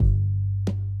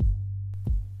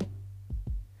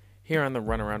Here on the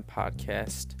Runaround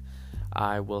Podcast,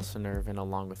 I, Wilson Irvin,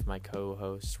 along with my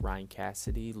co-hosts Ryan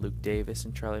Cassidy, Luke Davis,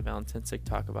 and Charlie Valentinsik,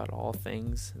 talk about all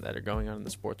things that are going on in the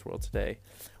sports world today.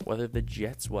 Whether the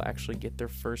Jets will actually get their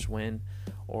first win,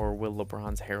 or will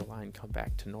LeBron's hairline come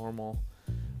back to normal.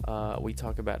 We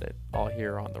talk about it all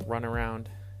here on the Runaround,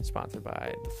 sponsored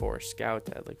by the Forest Scout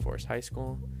at Lake Forest High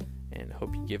School, and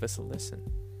hope you give us a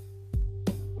listen.